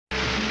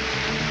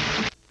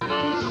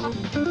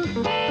And me,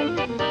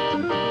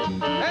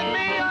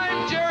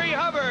 I'm Jerry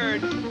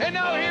Hubbard. And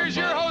now here's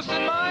your host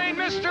and mine,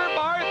 Mr.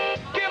 Barth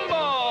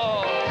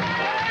Kimball.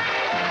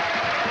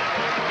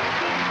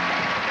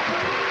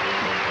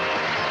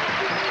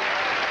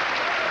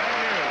 Thank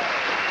you.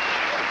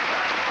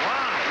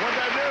 Wow, what'd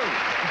I do?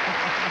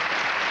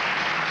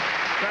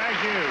 Thank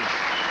you.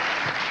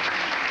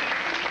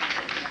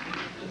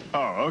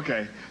 Oh,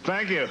 okay.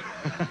 Thank you.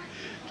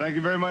 Thank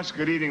you very much.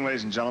 Good evening,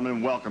 ladies and gentlemen,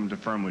 and welcome to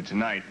Fernwood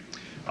tonight.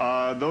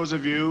 Those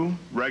of you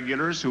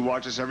regulars who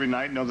watch us every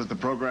night know that the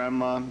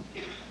program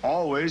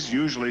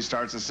usually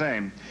starts the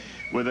same,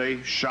 with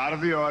a shot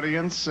of the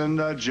audience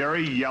and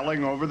Jerry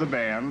yelling over the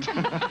band,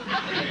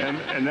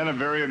 and then a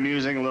very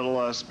amusing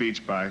little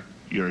speech by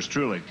yours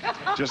truly.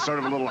 Just sort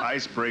of a little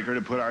icebreaker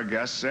to put our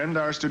guests and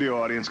our studio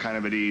audience kind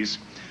of at ease.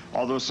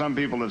 Although some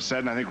people have said,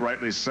 and I think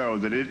rightly so,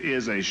 that it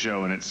is a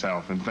show in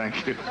itself, and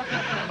thank you.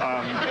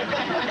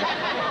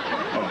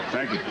 Oh,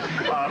 thank you.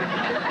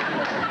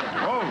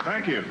 Oh,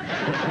 thank you. No,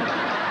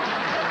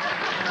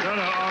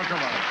 oh,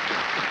 come on.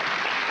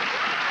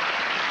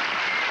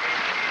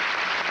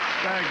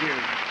 Thank you.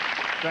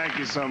 Thank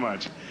you so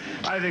much.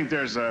 I think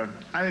there's a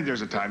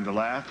time to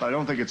laugh. I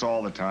don't think it's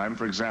all the time.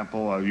 For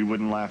example, you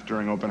wouldn't laugh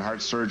during open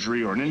heart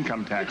surgery or an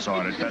income tax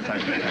audit, that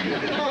type of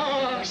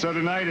thing. So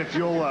tonight,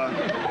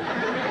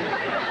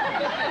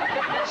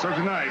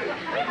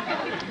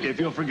 if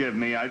you'll forgive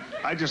me,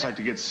 I'd just like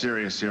to get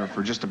serious here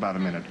for just about a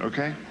minute,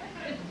 okay?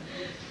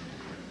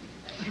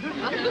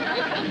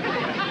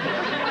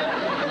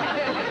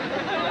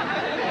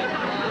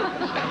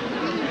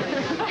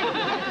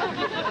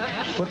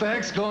 What the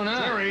heck's going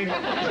on? Jerry!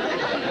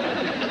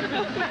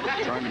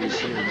 Trying to be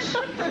serious.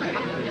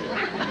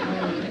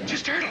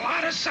 Just heard a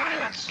lot of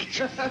silence.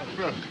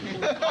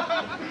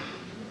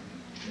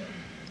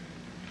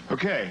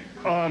 Okay,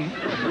 you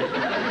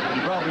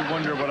probably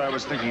wonder what I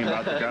was thinking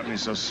about that got me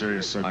so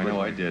serious so quickly. I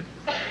know I did.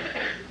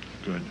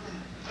 Good.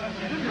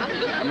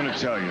 I'm going to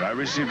tell you, I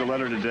received a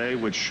letter today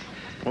which,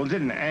 well, it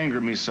didn't anger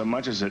me so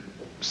much as it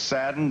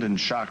saddened and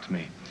shocked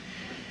me.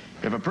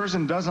 If a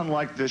person doesn't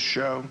like this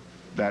show,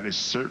 that is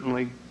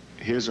certainly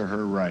his or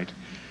her right.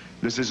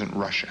 This isn't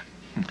Russia.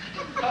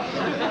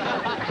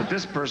 But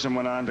this person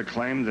went on to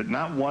claim that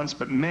not once,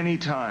 but many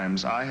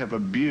times, I have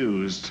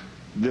abused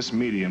this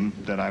medium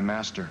that I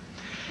master.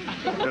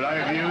 That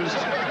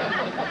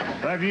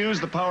I've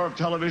used the power of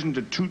television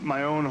to toot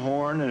my own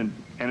horn and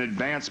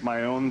advance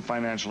my own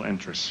financial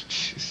interests.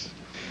 Jeez.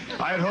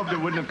 I had hoped it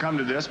wouldn't have come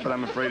to this, but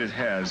I'm afraid it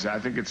has. I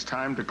think it's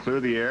time to clear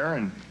the air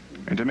and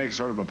to make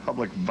sort of a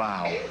public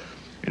vow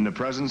in the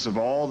presence of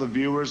all the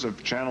viewers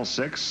of Channel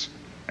 6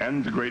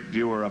 and the great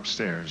viewer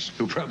upstairs.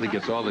 Who probably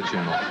gets all the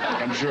channels.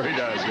 I'm sure he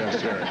does, yes,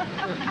 sir.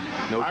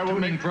 No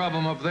tuning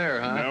problem up there,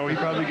 huh? No, he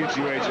probably gets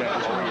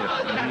UHF.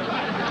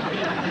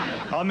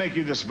 I'll make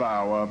you this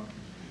vow.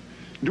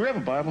 Do we have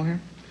a Bible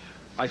here?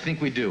 I think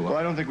we do. Well,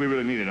 I don't think we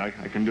really need it. I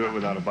can do it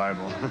without a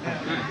Bible.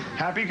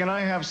 Happy, can I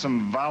have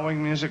some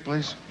vowing music,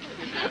 please?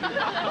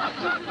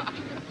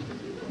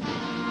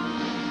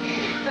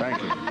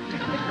 Thank you.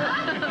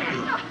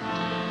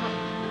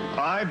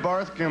 I,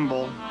 Barth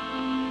Kimball,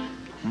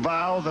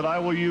 vow that I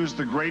will use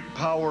the great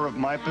power of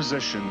my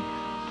position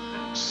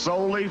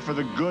solely for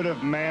the good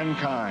of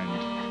mankind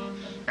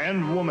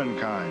and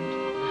womankind.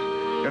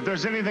 If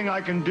there's anything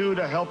I can do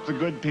to help the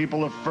good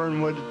people of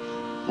Fernwood,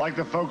 like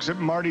the folks at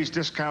Marty's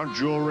Discount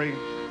Jewelry,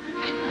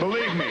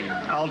 believe me,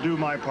 I'll do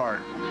my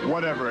part,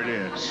 whatever it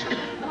is.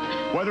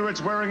 Whether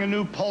it's wearing a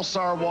new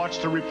Pulsar watch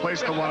to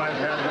replace the one I've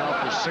had now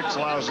for 6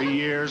 lousy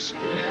years,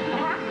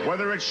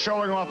 whether it's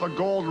showing off a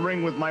gold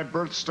ring with my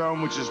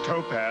birthstone, which is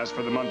topaz,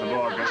 for the month of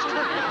August,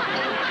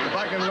 if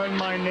I can lend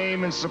my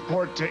name and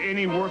support to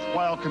any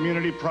worthwhile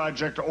community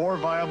project or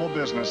viable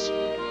business,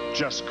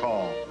 just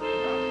call.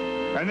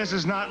 And this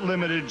is not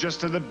limited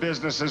just to the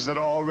businesses that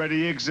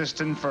already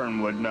exist in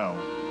Fernwood, no.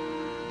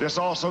 This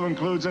also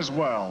includes as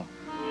well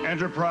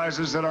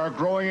enterprises that our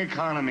growing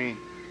economy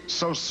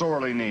so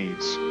sorely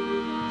needs.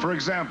 For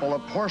example, a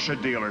Porsche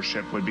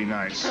dealership would be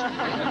nice,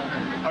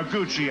 a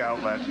Gucci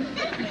outlet,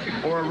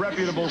 or a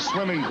reputable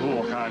swimming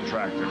pool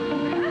contractor.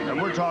 And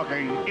we're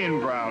talking in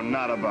brown,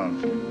 not above.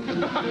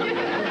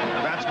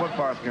 That's what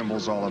Barth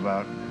Kimball's all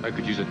about. I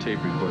could use a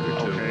tape recorder,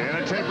 too. Okay, and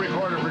a tape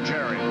recorder for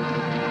Jerry.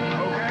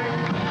 Okay?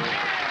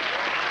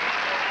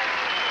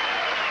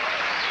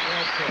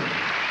 Well put.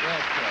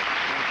 Well put.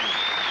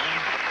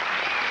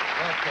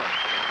 Well put.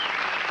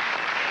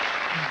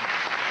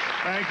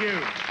 Thank you.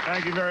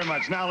 Thank you very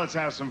much. Now let's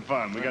have some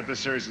fun. We got this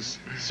serious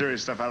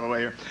stuff out of the way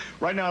here.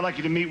 Right now, I'd like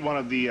you to meet one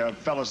of the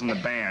fellas in the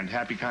band,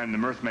 Happy Kind and the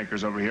Mirth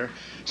Makers over here.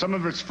 Some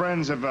of his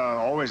friends have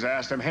always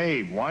asked him,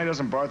 hey, why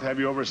doesn't Barth have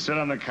you over sit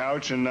on the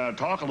couch and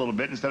talk a little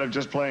bit instead of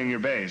just playing your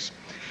bass?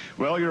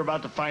 Well, you're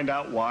about to find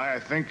out why. I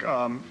think,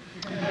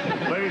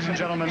 ladies and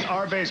gentlemen,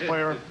 our bass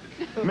player,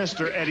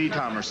 Mr. Eddie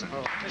Thomerson.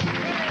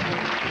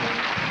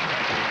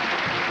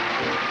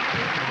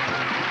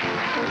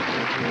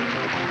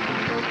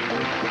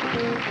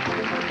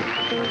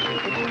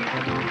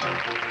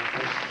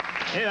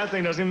 Hey, that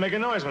thing doesn't even make a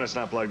noise when it's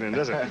not plugged in,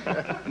 does it?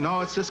 No,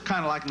 it's just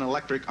kind of like an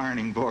electric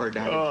ironing board.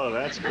 Oh,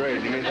 that's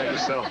great. You made that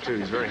yourself, too.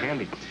 He's very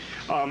handy.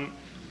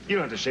 You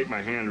don't have to shake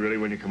my hand, really,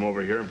 when you come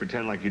over here and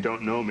pretend like you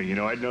don't know me. You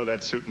know, I'd know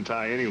that suit and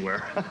tie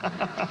anywhere.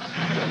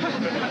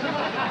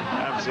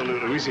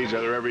 Absolutely. We see each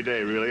other every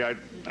day, really. I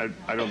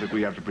don't think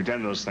we have to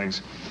pretend those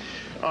things.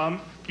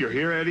 You're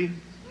here, Eddie.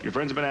 Your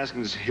friends have been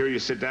asking to hear you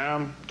sit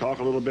down, talk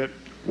a little bit.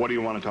 What do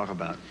you want to talk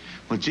about?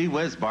 Well, gee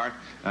whiz, Bart.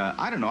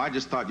 I don't know. I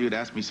just thought you'd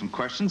ask me some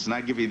questions, and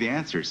I'd give you the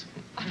answers.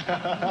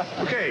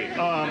 Okay,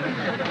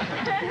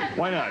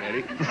 why not,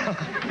 Eddie?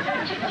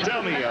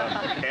 Tell me,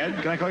 Ed,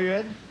 can I call you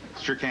Ed?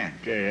 Sure can.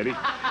 Okay, Eddie.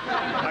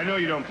 I know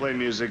you don't play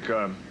music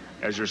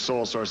as your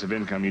sole source of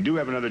income. You do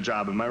have another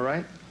job, am I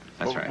right?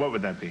 That's right. What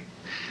would that be?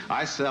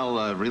 I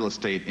sell real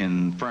estate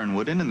in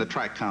Fernwood and in the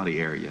Tri-County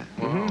area.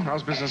 Mm-hmm.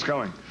 How's business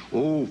going?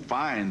 Oh,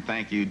 fine,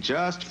 thank you.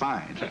 Just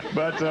fine.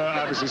 But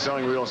obviously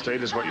selling real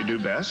estate is what you do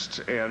best,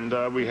 and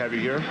we have you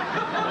here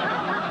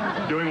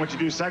doing what you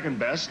do second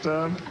best.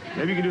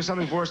 Maybe you can do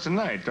something for us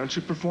tonight. Don't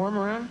you perform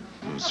around?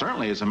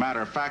 Certainly. As a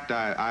matter of fact,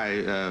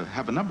 I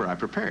have a number I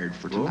prepared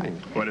for tonight.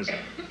 Oh, what is it?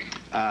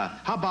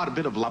 How about a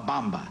bit of La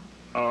Bamba?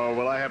 Oh,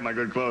 well, I have my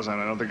good clothes on.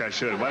 I don't think I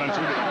should. Why don't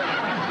you do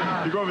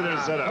it? You go over there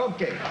and set up.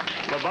 Okay.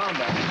 La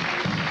Bamba.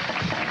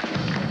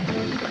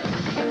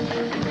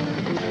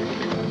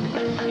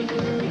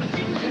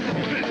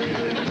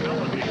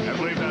 Melody. I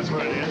believe that's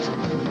what it is.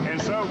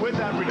 And so, with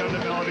that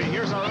redundant melody,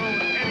 here's our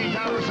own Eddie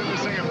Towlerson to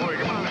sing it for you.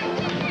 Come on,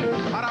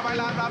 Eddie. Para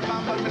bailar la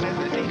bamba se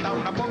necesita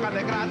una poca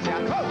de gracia.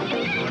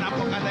 Una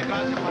poca de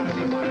gracia para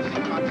ti, para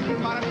ti, para ti,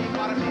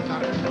 para ti,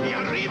 para ti. Y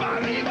arriba,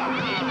 arriba.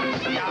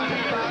 Y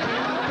arriba,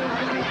 arriba.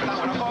 Necesita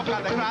una poca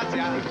de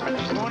gracia.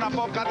 Una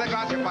poca de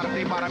gracia para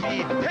ti, para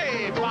mí.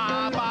 Hey,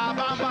 ba, ba,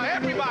 bamba,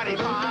 everybody.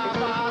 Ba,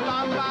 ba,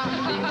 bamba.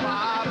 Ba,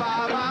 ba,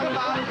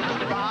 bamba.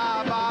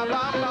 Ba, ba,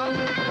 bamba.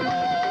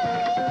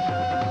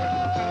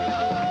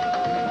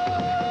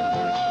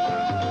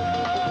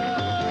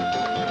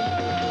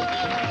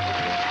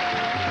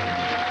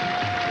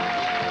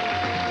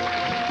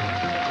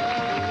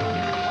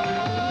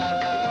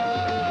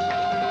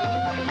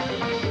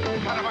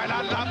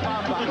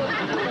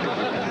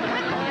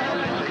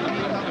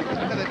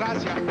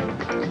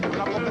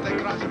 Una poca de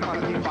gracia para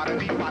ti, para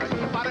mí, para ti,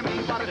 para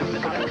mí, para ti,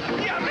 para mí.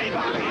 Y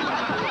arriba, arriba.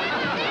 Una poca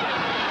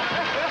de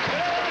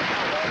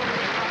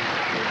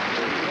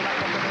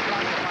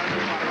gracia para ti,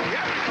 para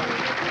mí.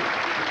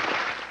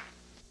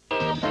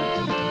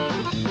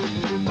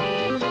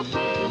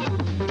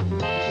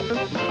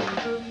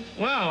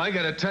 Wow, I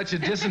got a touch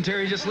of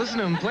dysentery just listening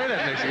to him play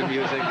that Mexican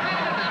music.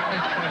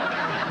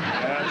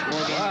 That's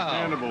more than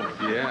understandable.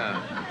 Yeah.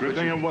 Good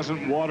thing it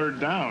wasn't watered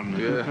down.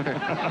 Yeah.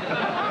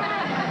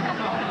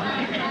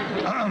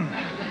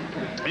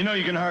 You know,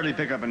 you can hardly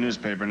pick up a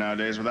newspaper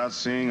nowadays without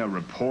seeing a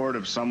report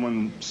of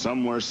someone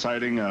somewhere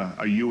citing a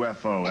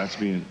UFO. That's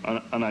being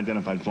an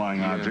unidentified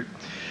flying object.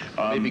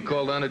 May be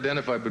called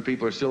unidentified, but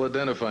people are still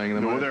identifying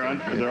them. No, they're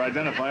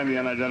identifying the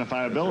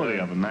unidentifiability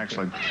of them,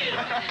 actually.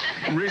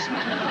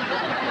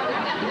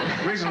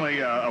 Recently,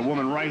 a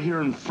woman right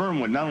here in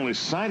Fernwood not only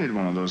sighted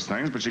one of those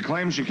things, but she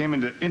claims she came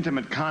into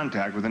intimate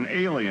contact with an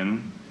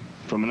alien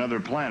from another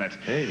planet.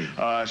 Hey.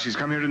 She's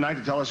come here tonight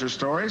to tell us her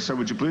story, so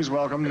would you please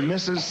welcome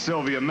Mrs.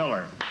 Sylvia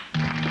Miller.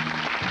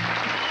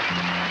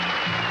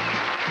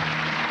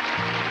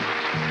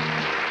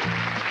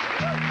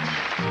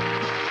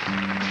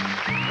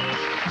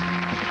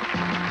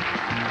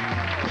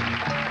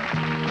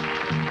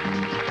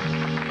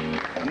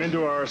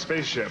 Into our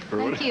spaceship.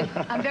 Thank you.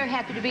 I'm very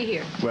happy to be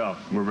here. Well,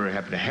 we're very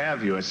happy to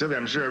have you. Sylvia,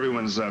 I'm sure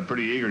everyone's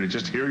pretty eager to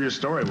just hear your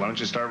story. Why don't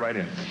you start right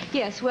in?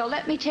 Yes, well,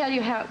 let me tell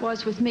you how it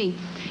was with me.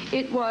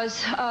 It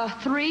was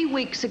 3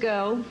 weeks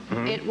ago.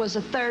 Mm-hmm. It was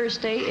a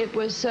Thursday. It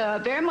was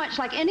very much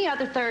like any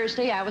other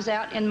Thursday. I was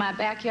out in my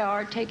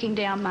backyard taking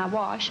down my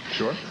wash.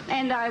 Sure.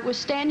 And I was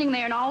standing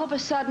there, and all of a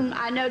sudden,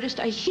 I noticed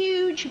a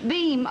huge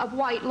beam of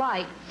white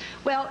light.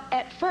 Well,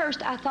 at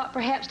first, I thought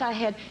perhaps I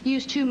had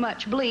used too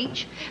much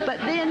bleach, but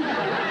then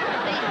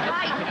the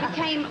light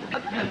became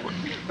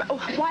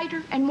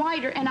whiter and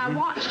whiter, and I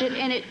watched it,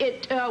 and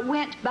it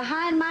went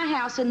behind my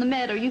house in the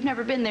meadow. You've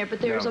never been there, but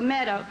there's a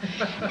meadow.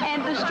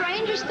 And the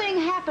strangest thing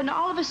happened.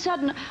 All of a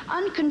sudden,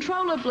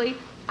 uncontrollably,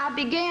 I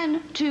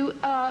began to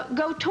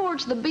go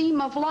towards the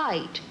beam of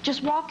light,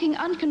 just walking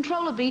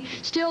uncontrollably,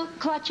 still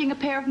clutching a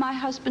pair of my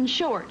husband's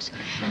shorts.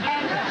 And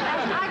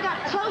as I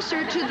got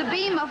closer to the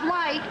beam of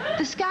light,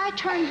 the sky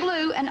turned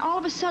blue, and all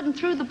of a sudden,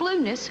 through the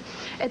blueness,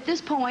 at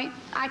this point,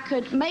 I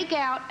could make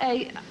out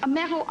a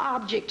metal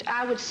object,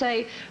 I would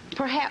say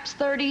perhaps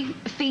 30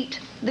 feet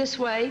this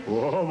way.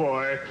 Whoa,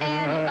 boy.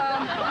 And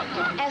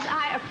as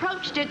I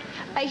approached it,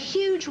 a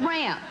huge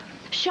ramp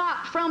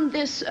shot from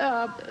this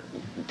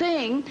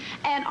thing,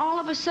 and all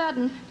of a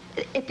sudden,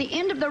 at the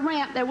end of the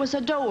ramp, there was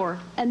a door,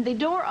 and the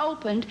door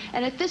opened,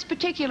 and at this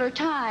particular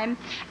time,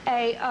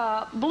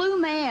 a blue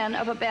man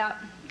of about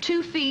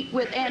 2 feet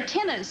with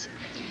antennas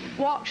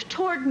walked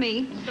toward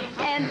me,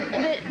 and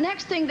the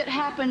next thing that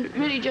happened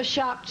really just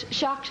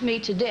shocked me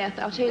to death,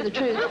 I'll tell you the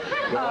truth.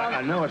 Well,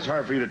 I know it's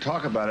hard for you to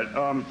talk about it.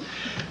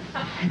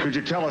 Could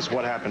you tell us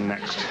what happened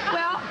next?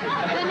 Well,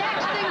 the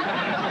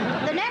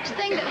next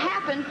thing that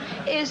happened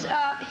is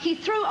he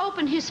threw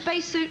open his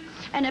spacesuit,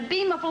 and a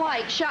beam of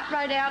light shot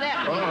right out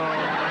at me.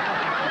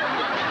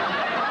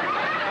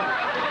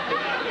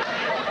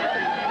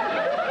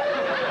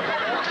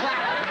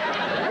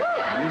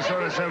 You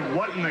sort of said,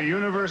 what in the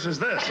universe is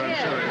this? I'm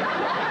sure.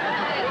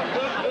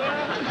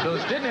 So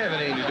this didn't have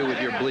anything to do with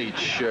your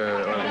bleach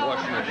or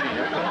washing machine?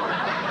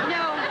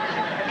 No.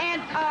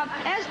 And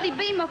as the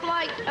beam of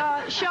light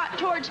shot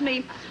towards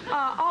me,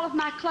 all of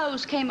my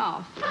clothes came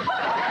off.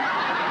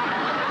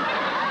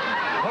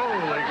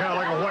 Holy cow,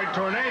 like a white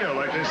tornado,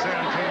 like they say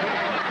on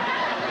TV.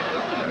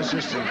 That's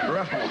just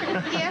incredible.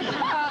 Yes,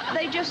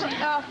 they just,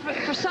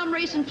 for some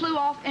reason, flew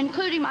off,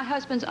 including my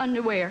husband's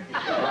underwear,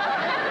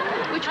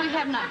 which we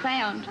have not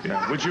found.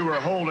 Yeah, which you were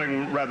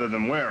holding rather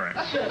than wearing.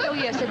 Oh,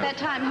 yes, at that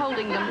time,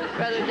 holding them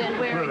rather than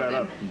wearing Put that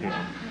them. up.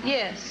 Yeah.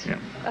 Yes. Yeah.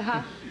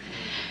 Uh-huh.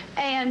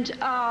 And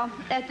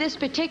at this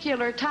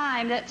particular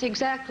time, that's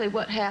exactly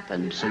what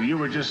happened. So you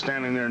were just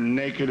standing there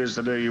naked as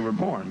the day you were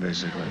born,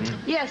 basically.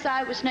 Yes,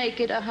 I was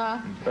naked, uh-huh.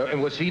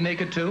 And was he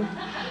naked too?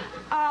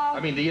 I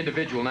mean, the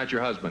individual, not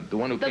your husband, the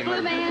one who The came out.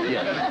 blue man?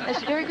 Yeah.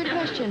 That's a very good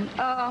question.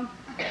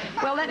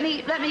 Well, let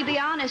me be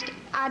honest.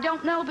 I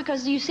don't know,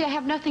 because you see, I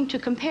have nothing to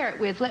compare it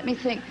with. Let me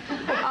think.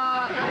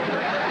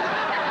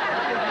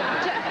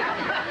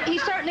 He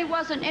certainly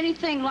wasn't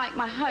anything like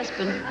my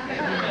husband.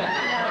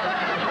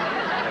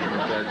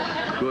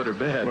 That's good or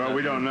bad? Well,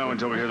 we don't know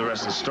until we hear the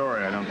rest of the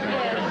story, I don't think.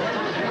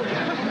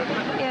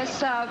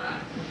 Yes,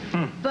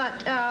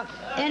 but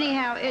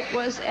anyhow, it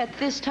was at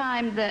this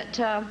time that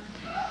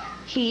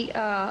he,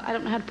 I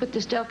don't know how to put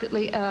this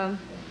delicately,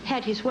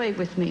 had his way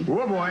with me.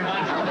 Whoa, boy.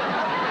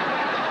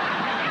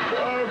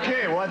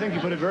 Okay, well, I think you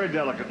put it very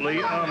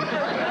delicately.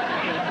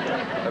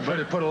 I bet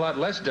it put a lot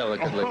less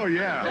delicately. Oh,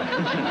 yeah.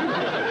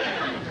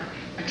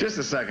 Just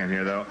a second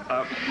here, though.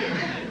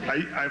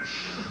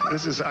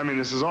 This is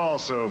all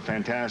so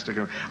fantastic.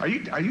 Are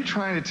you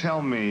trying to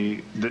tell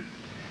me that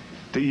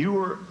you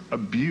were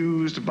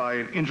abused by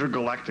an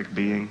intergalactic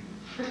being?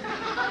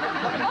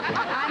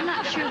 I'm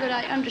not sure that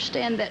I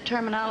understand that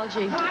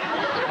terminology.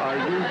 Are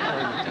you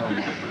trying to tell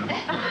me?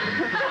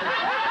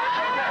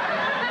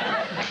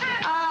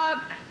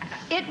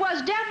 It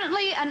was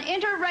definitely an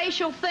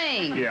interracial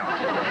thing. Yeah.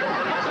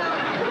 So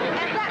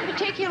at that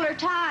particular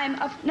time,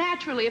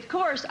 naturally, of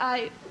course,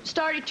 I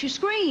started to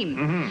scream.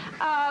 Mm-hmm.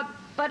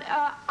 But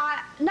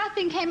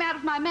nothing came out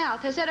of my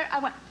mouth. Has that I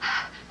went,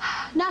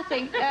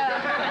 nothing.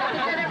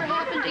 Has that ever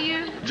happened to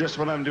you? Just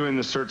when I'm doing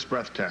the Surt's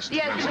breath test.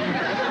 Yes.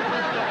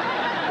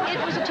 It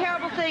was a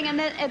terrible thing, and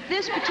then at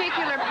this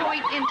particular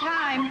point in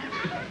time,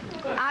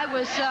 I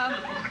was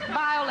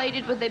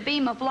violated with a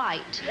beam of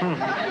light.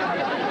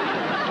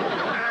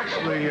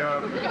 Actually,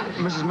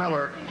 Mrs.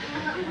 Miller,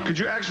 could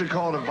you actually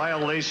call it a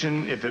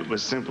violation if it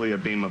was simply a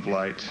beam of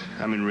light?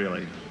 I mean,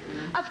 really.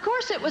 Of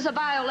course it was a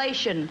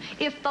violation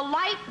if the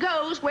light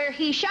goes where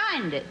he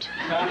shined it.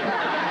 Okay.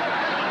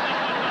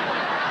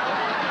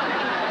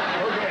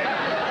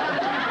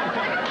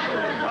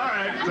 All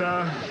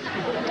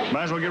right,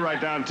 might as well get right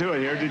down to it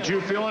here. Did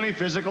you feel any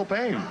physical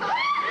pain?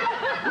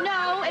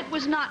 No, it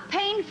was not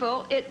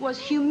painful. It was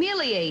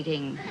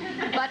humiliating.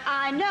 But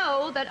I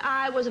know that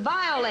I was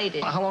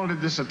violated. How long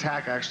did this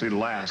attack actually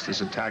last,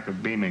 this attack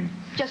of beaming?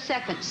 Just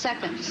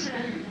seconds.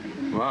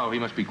 Wow, he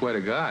must be quite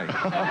a guy.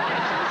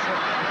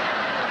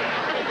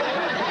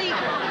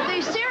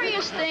 The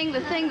serious thing,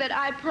 the thing that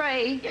I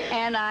pray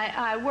and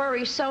I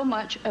worry so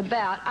much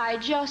about, I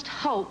just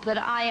hope that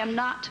I am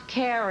not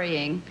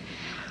carrying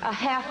a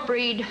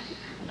half-breed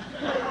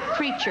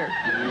creature.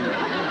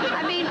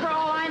 I mean, for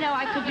all I know,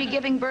 I could be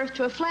giving birth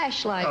to a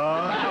flashlight.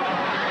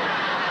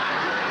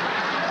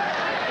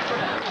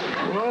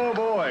 Oh,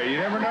 boy, you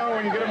never know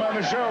when you get him on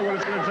the show what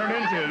it's going to turn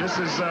into. This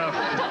is,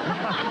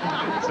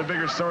 it's a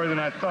bigger story than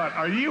I thought.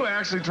 Are you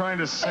actually trying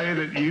to say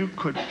that you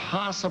could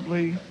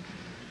possibly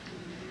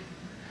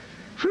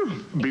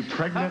be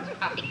pregnant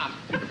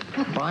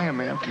by a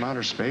man from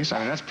outer space? I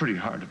mean, that's pretty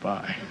hard to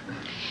buy.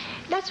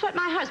 That's what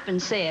my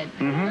husband said.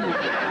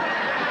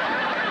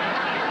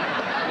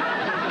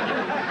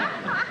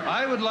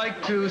 I would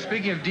like to,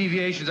 speaking of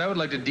deviations, I would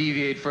like to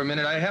deviate for a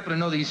minute. I happen to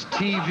know these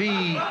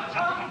TV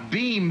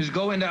beams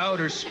go into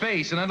outer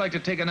space, and I'd like to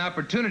take an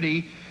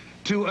opportunity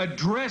to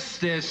address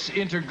this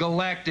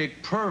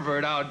intergalactic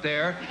pervert out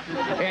there.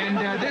 And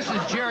this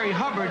is Jerry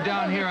Hubbard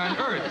down here on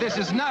Earth. This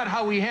is not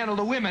how we handle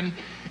the women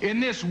in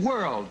this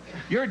world.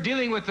 You're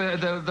dealing with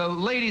the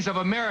ladies of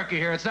America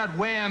here. It's not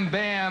wham,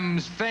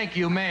 bams, thank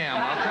you, ma'am.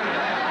 I'll tell you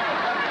that.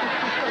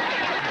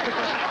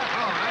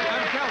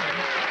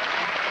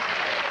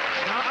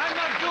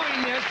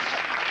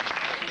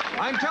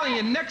 I'm telling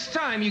you, next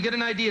time you get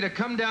an idea to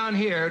come down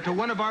here to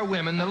one of our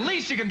women, the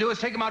least you can do is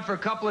take them out for a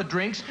couple of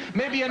drinks,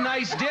 maybe a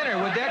nice dinner.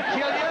 Would that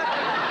kill you?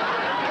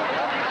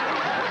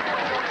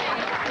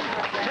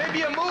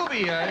 Maybe a movie.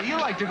 movie. You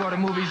like to go to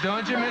movies,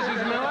 don't you,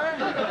 Mrs. Miller?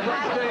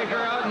 Let's take her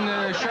out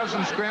and shove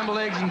some scrambled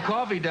eggs and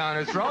coffee down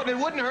her throat. It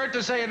wouldn't hurt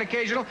to say an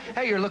occasional,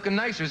 hey, you're looking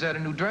nicer. Is that a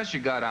new dress you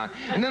got on?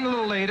 And then a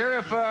little later,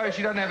 if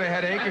she doesn't have a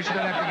headache or she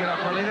doesn't have to get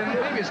up early, then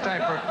maybe it's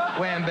time for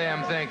wham,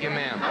 bam, thank you,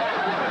 ma'am.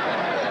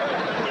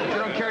 You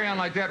don't carry on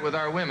like that with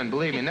our women,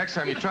 believe me. Next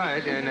time you try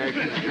it, and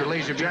keep your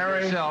laser beam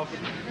to yourself,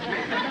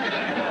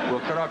 we'll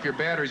cut off your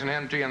batteries and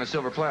hand them to you on a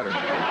silver platter.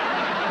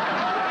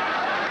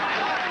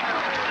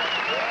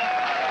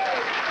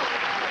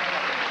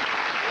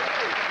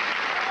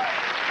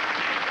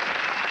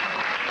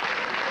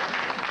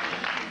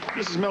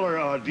 Mrs.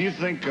 Miller, do you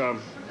think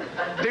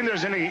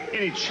there's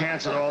any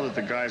chance at all that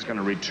the guy's going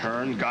to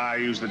return? Guy, I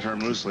use the term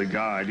loosely,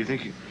 guy. Do you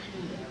think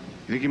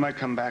he might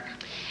come back?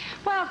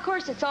 Well, of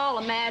course, it's all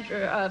a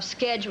matter of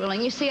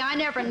scheduling. You see, I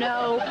never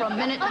know from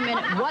minute to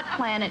minute what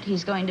planet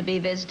he's going to be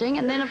visiting.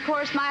 And then, of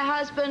course, my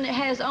husband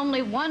has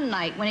only one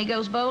night when he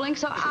goes bowling,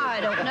 so I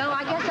don't know.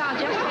 I guess I'll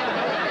just have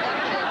to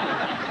leave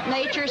it up to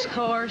nature's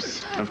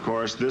course. Of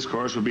course, this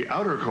course would be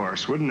outer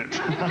course, wouldn't it?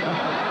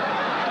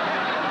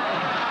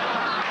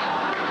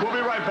 We'll be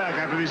right back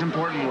after these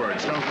important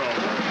words. Don't go.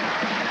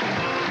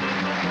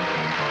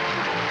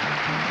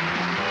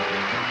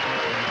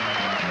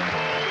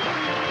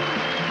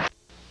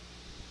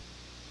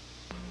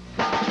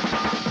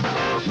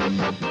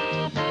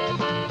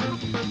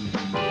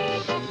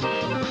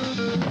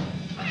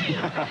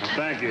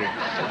 Thank you.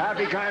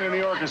 Happy kind in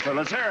the orchestra.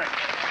 Let's hear it.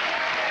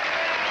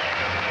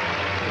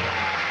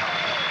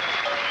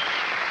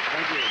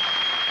 Thank you.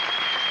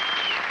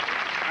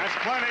 That's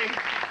plenty.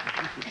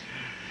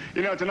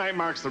 You know, tonight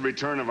marks the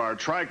return of our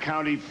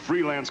Tri-County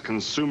freelance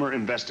consumer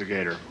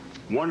investigator.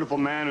 Wonderful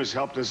man who's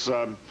helped us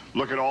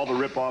look at all the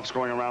rip-offs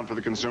going around for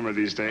the consumer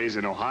these days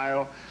in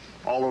Ohio,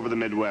 all over the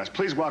Midwest.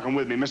 Please welcome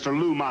with me Mr.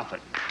 Lou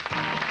Moffett.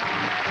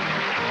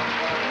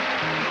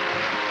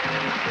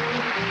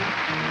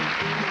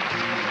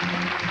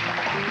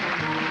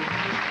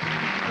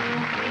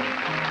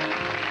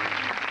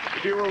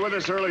 If you were with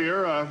us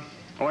earlier,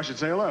 I should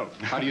say hello.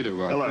 How do you do,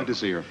 Roy? Hello. Good to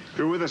see you. If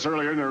you were with us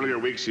earlier in the earlier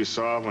weeks, you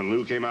saw when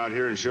Lou came out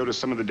here and showed us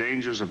some of the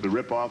dangers of the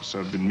rip-offs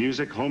of the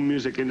home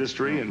music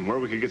industry, and where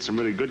we could get some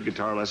really good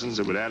guitar lessons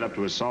that would add up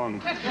to a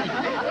song.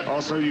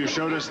 Also, you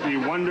showed us the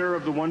wonder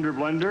of the Wonder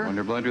Blender.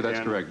 Wonder Blender, that's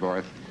correct,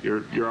 Barth.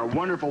 You're a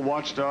wonderful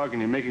watchdog,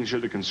 and you're making sure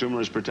the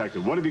consumer is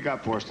protected. What have you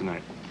got for us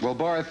tonight? Well,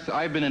 Barth,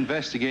 I've been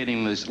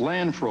investigating this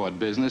land fraud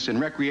business in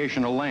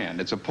recreational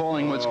land. It's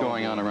appalling what's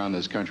going on around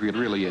this country. It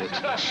really is.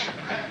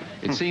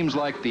 It seems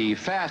like the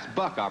fast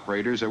buck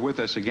operators are with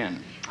us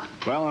again.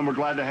 Well, and we're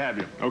glad to have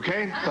you.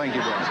 Okay? Thank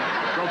you, Barth.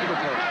 Go for the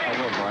throat.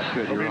 Hello, Barth.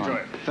 Good, Hope you're you enjoy on.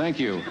 it. Thank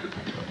you.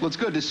 Well, it's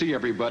good to see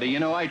everybody. You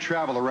know, I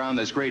travel around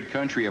this great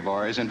country of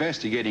ours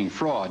investigating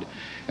fraud.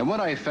 And what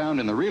I found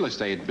in the real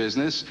estate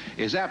business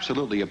is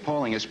absolutely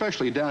appalling,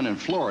 especially down in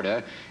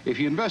Florida. If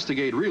you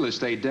investigate real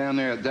estate down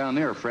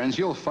there, friends,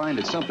 you'll find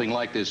it's something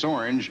like this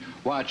orange.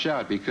 Watch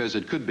out, because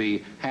it could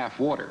be half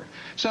water.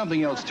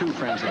 Something else, too,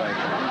 friends, that I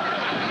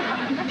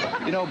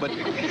found. You know, but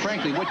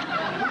frankly,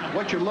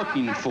 what you're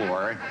looking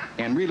for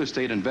in real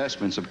estate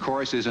investments, of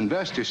course, is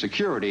investor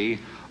security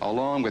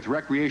along with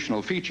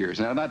recreational features.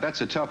 Now,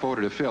 that's a tough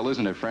order to fill,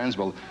 isn't it, friends?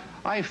 Well,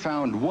 I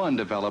found one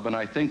development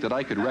I think that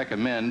I could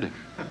recommend.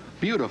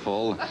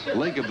 Beautiful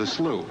Lake of the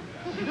Slough.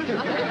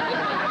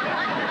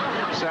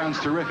 Sounds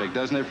terrific,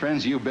 doesn't it,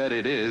 friends? You bet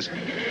it is.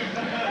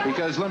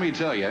 Because let me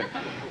tell you,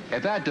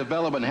 if that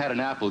development had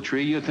an apple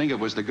tree, you'd think it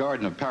was the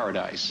Garden of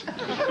Paradise.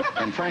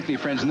 And frankly,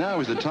 friends,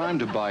 now is the time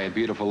to buy a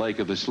beautiful Lake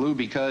of the Slough,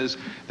 because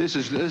this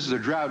is a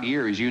drought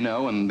year, as you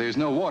know, and there's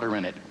no water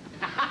in it.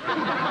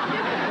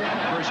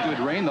 First good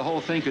rain, the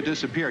whole thing could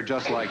disappear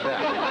just like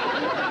that.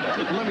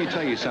 Let me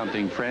tell you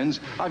something, friends.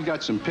 I've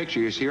got some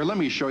pictures here. Let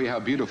me show you how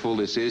beautiful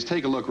this is.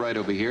 Take a look right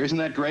over here. Isn't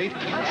that great?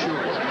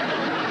 Sure.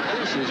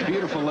 This is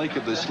beautiful Lake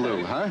of the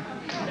Slough, huh?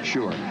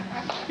 Sure.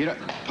 You know,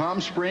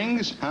 Palm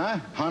Springs, huh?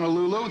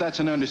 Honolulu, that's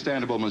an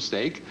understandable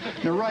mistake.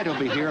 Now, right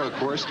over here, of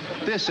course,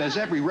 this has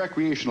every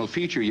recreational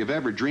feature you've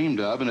ever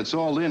dreamed of, and it's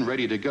all in,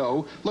 ready to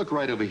go. Look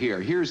right over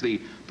here. Here's the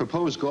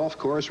proposed golf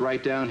course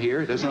right down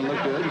here. Doesn't it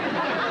look good?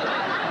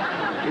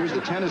 Here's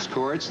the tennis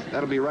courts.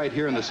 That'll be right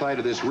here on the side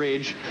of this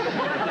ridge.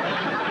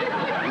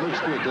 It looks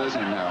good,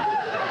 doesn't it, now?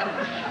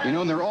 You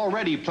know, and they're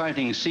already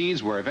planting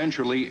seeds where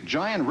eventually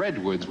giant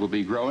redwoods will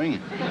be growing.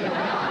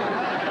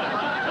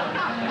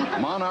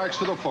 Monarchs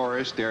of the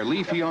forest, their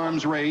leafy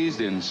arms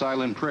raised in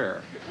silent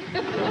prayer.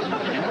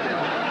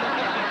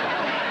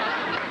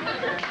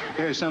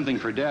 Here's something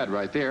for Dad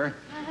right there.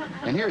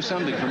 And here's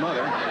something for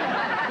Mother.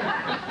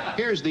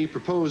 Here's the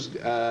proposed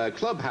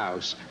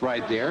clubhouse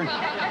right there.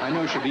 I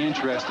know she'll be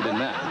interested in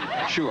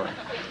that. Sure.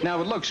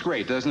 Now, it looks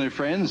great, doesn't it,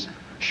 friends?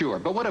 Sure.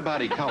 But what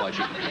about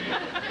ecology?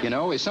 You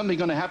know, is something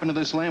going to happen to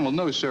this land? Well,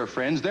 no, sir,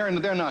 friends. They're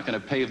not going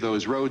to pave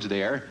those roads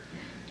there.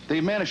 They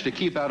managed to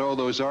keep out all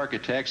those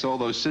architects, all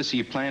those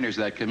sissy planners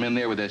that come in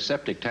there with their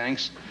septic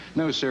tanks.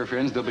 No, sir,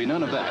 friends, there'll be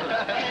none of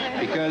that.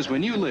 Because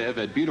when you live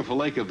at beautiful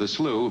Lake of the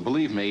Slough,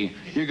 believe me,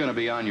 you're going to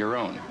be on your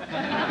own.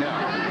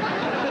 Now,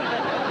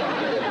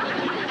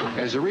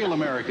 As a real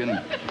American,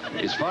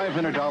 is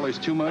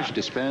 $500 too much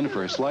to spend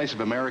for a slice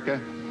of America?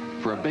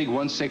 For a big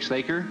 1/6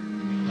 acre?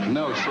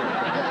 No, sir.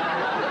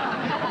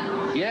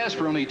 Yes,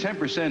 for only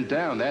 10%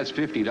 down, that's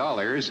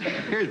 $50.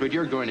 Here's what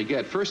you're going to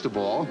get. First of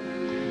all,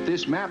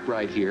 this map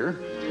right here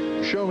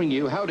showing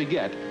you how to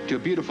get to a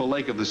beautiful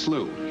Lake of the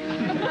Slough.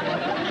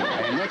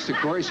 And next, of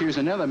course, here's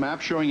another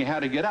map showing you how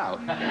to get out.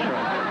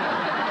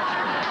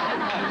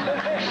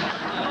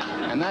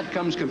 And that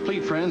comes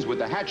complete, friends,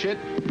 with a hatchet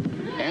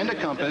and a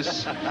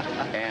compass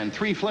and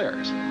 3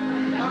 flares.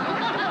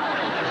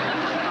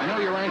 I know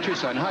you're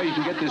anxious on how you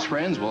can get this,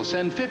 friends. Well,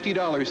 send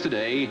 $50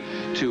 today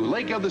to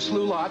Lake of the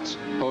Slough Lots,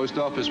 Post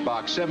Office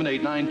Box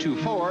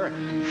 78924,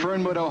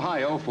 Fernwood,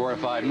 Ohio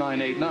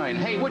 45989.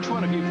 Hey, which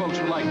one of you folks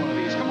would like one of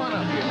these? Come on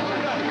up here.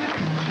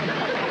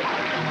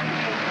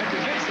 Mr.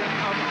 Dixon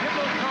of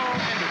Kimball Co.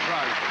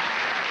 Enterprises.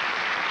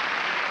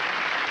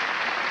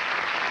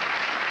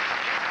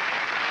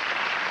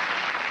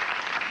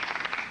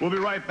 We'll be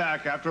right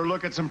back after a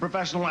look at some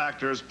professional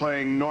actors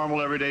playing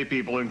normal, everyday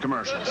people in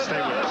commercials. Stay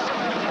with us.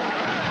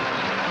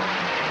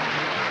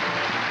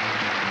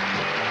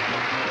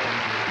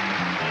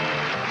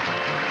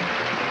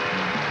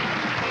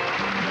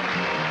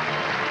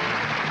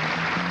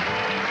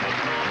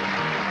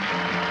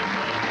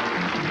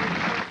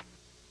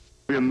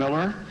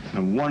 Miller,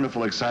 a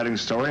wonderful, exciting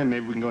story, and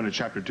maybe we can go into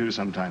chapter 2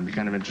 sometime. Be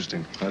kind of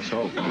interesting. Let's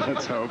hope.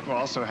 Let's hope.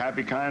 Also,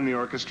 Happy Kind, the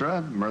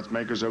orchestra, mirth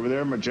makers over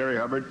there, my Jerry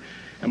Hubbard,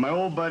 and my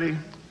old buddy,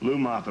 Lou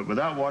Moffett.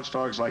 Without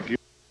watchdogs like you,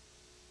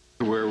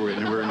 We're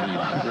in need.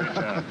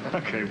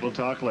 okay, we'll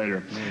talk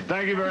later.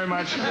 Thank you very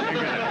much.